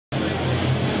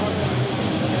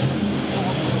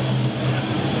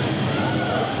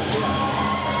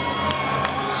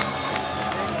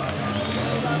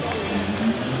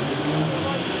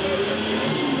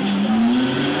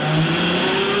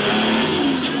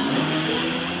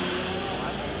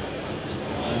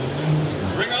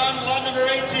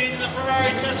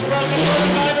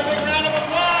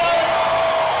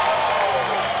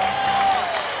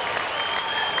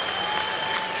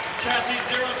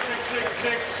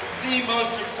the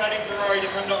most exciting Ferrari to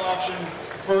come to auction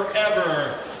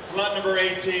forever. Lot number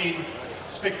 18,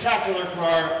 spectacular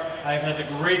car. I've had the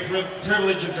great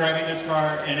privilege of driving this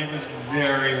car, and it was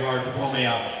very hard to pull me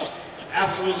out.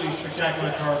 Absolutely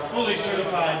spectacular car, fully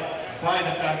certified by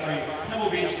the factory. Pebble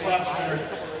Beach class winner,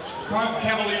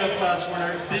 Cavallino class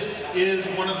winner. This is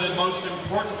one of the most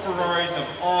important Ferraris of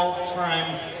all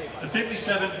time. The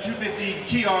 57-250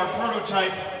 TR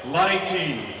Prototype, Lot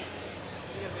 18.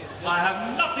 I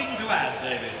have nothing to add,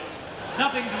 David.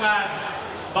 Nothing to add,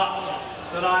 but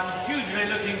that I'm hugely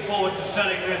looking forward to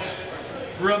selling this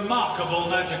remarkable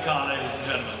motor car, ladies and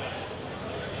gentlemen.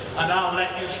 And I'll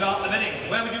let you start the bidding.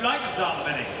 Where would you like to start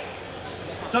the bidding?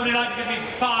 Somebody like to give me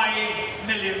 $5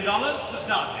 million to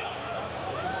start it?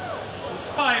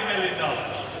 $5 million.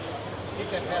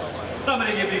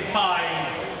 Somebody give me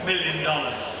 $5 million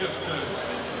just to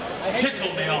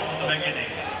tickle me off at the beginning.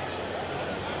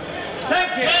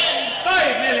 Thank you.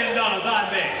 $5 million I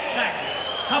bid. Thank you.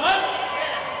 How much?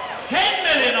 $10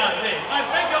 million I bid. I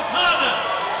beg your pardon.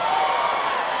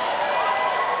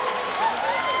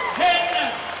 $10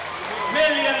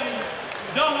 million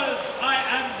I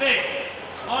am bid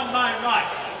on my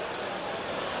right.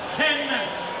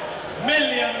 $10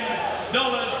 million to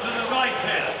the right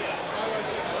here.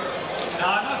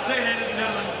 Now I must say, ladies and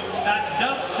gentlemen, that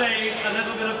does save a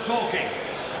little bit of talking.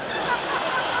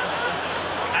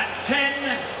 At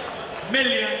 $10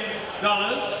 million,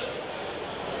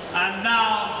 and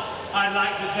now I'd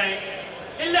like to take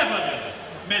 $11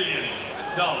 million.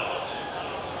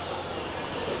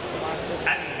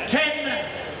 At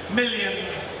 $10 million,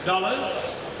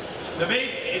 the bid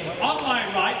is on my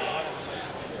right.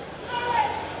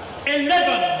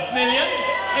 $11 million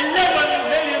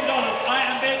I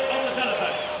am bid on the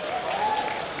telephone.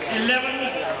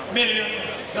 $11 million.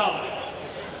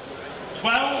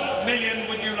 12 million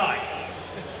would you like?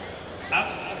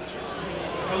 11.5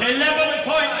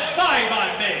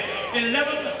 I bid.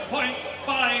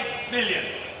 11.5 million.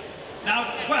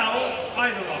 Now 12,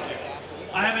 either of you.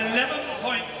 I have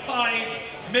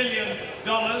 $11.5 million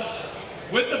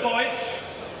with the voice.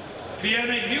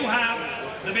 Fiona, you have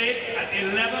the bid at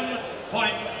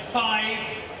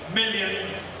 $11.5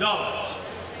 million.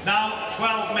 Now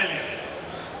 12 million.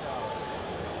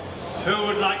 Who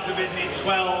would like to bid me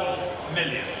 12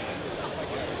 million?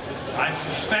 I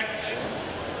suspect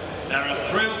there are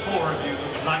 3 or 4 of you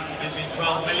that would like to bid me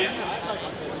 12 million.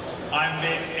 I'm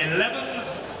bid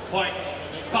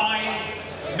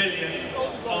 11.5 million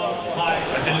on my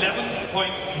at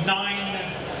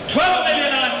 11.9. 12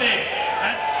 million I'm bid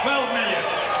at 12 million.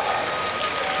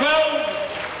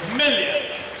 12 million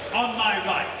on my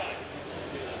right.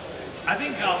 I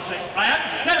think I'll take. I am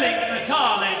selling the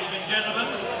car, ladies and gentlemen.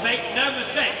 Make no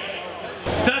mistake.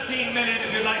 13 million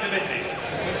if you'd like to bid me.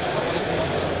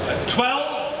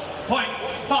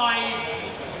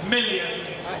 $12.5 million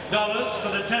for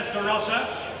the Testa Rossa.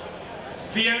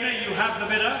 Fiona, you have the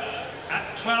bidder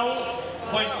at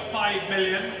 12.5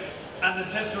 million, and the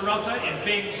Testa Rossa is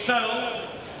being sold.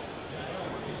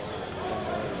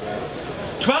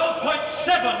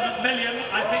 12.7 million,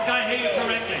 I think I hear you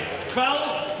correctly.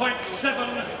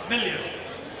 12.7 million.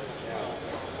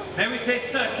 May we say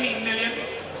 13 million?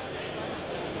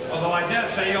 Although I dare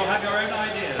say you'll have your own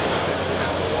ideas.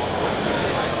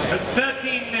 At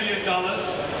 $13 million,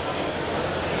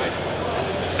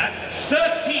 at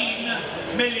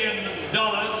 $13 million,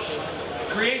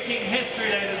 creating history,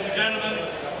 ladies and gentlemen,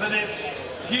 for this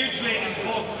hugely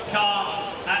important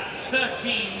car at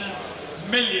 $13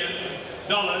 million,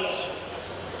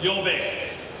 your bid.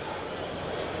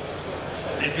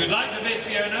 If you'd like to bid,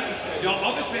 Fiona, you're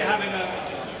obviously having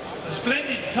a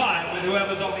splendid time with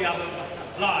whoever's on the other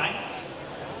line.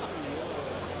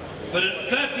 But at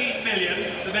 13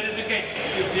 million, the bid is against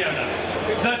you, Fiona.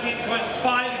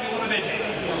 13.5 if you want to bid me.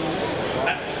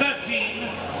 At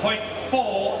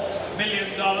 $13.4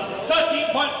 million,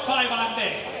 13.5 I'm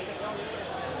bid.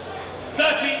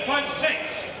 13.6,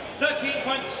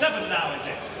 13.7 now is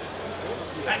it?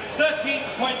 At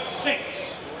 $13.6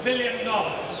 million,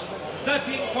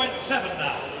 13.7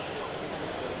 now.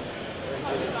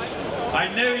 I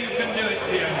know you can do it,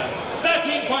 Fiona.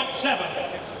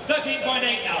 13.7.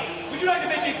 13.8 now. Would you like to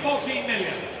bid me 14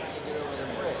 million?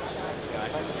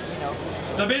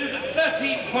 The bid is at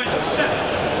 13.7.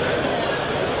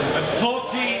 At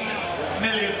 $14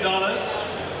 million.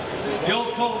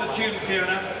 You'll call the tune,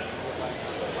 Fiona.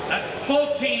 At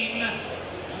 14.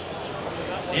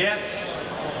 Yes.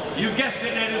 You guessed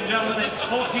it, ladies and gentlemen. It's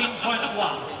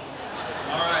 14.1.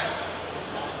 All right.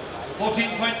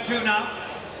 14.2 now.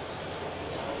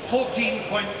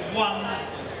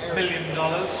 $14.1 million.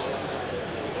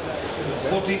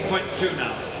 14.2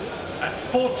 now. at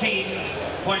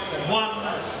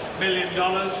 $14.1 million.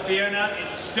 Fiona,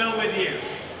 it's still with you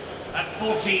at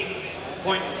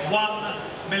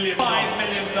 $14.1 million. $5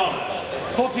 million.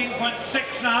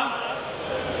 14.6 now.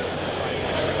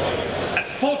 At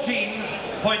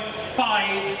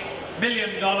 $14.5 million.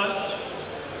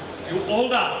 You all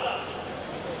done.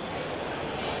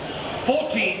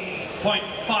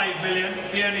 14.5 million.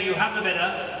 Fiona, you have the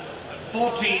bidder at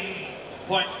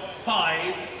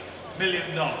 $14.5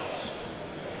 million.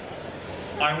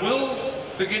 I will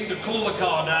begin to cool the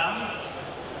car down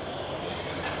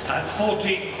at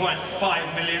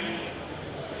 14.5 million.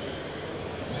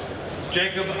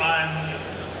 Jacob,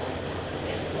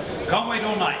 can't wait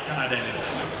all night, can I, David?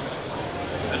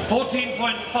 At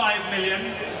 14.5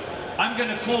 million, I'm going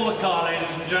to cool the car, ladies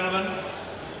and gentlemen,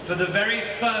 for the very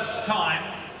first time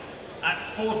at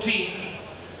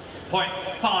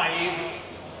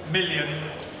 $14.5 million.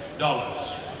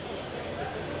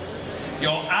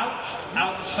 You're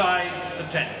outside the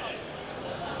tent.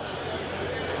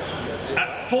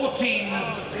 At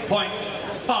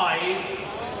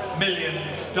 $14.5 million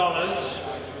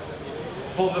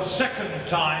for the second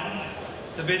time,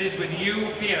 the bid is with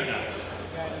you, Fiona.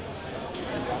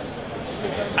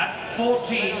 At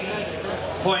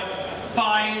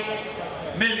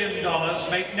 $14.5 million,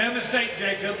 make no mistake,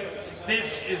 Jacob,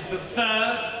 this is the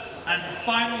third and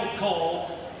final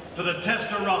call for the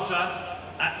Testa Rossa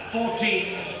at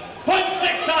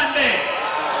 14.6 I'm bid.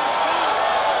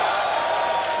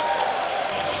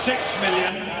 6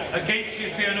 million against you,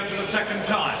 Fiona, for the second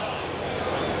time.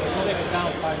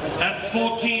 At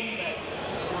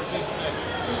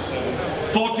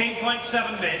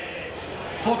 14.7 bid.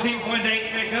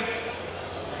 14.8 Jacob.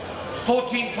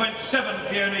 14.7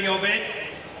 Fiona, your bid.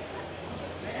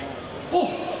 Oh.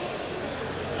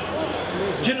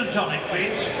 Gin and tonic,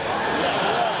 please.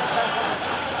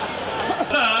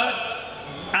 Third,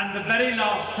 and the very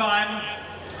last time,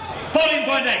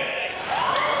 14.8.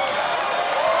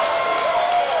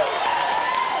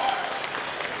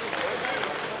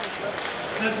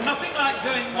 There's nothing like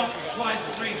doing once, twice,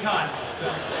 3 times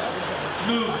to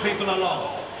move people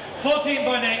along.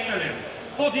 14.8 million.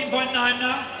 14.9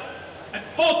 now, and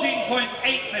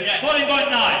 14.8 million. Yes.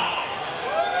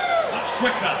 14.9. Much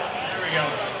quicker. There we go.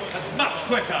 That's much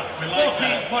quicker.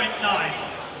 14.9.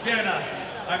 Fiona,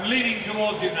 I'm leaning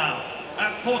towards you now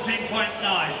at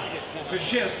 14.9 for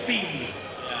sheer speed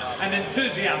and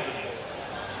enthusiasm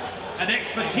and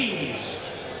expertise.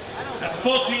 At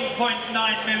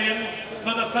 14.9 million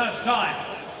for the first time.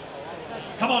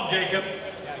 Come on, Jacob.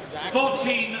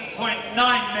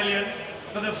 14.9 million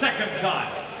for the second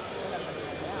time.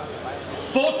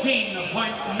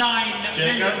 14.9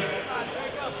 million.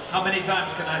 How many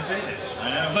times can I say this?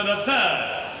 For the third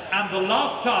and the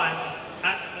last time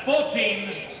at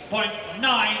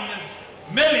 $14.9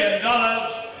 million.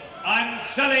 I'm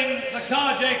selling the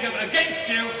car, Jacob, against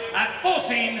you at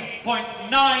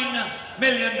 $14.9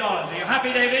 million. Are you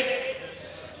happy, David?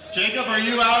 Jacob, are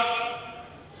you out?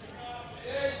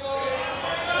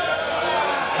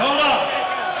 Hold on.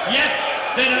 Yes,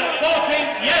 then at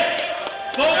 14, yes.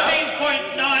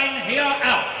 14.9 here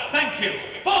out. Thank you.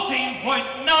 $14.9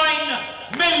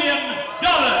 million. So,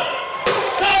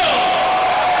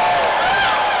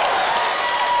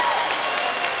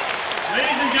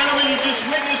 ladies and gentlemen, you just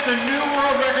witnessed a new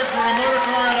world record for a motor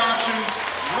car at auction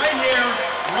right here,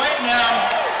 right now.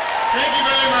 Thank you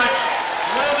very much.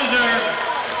 Well deserved.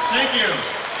 Thank you.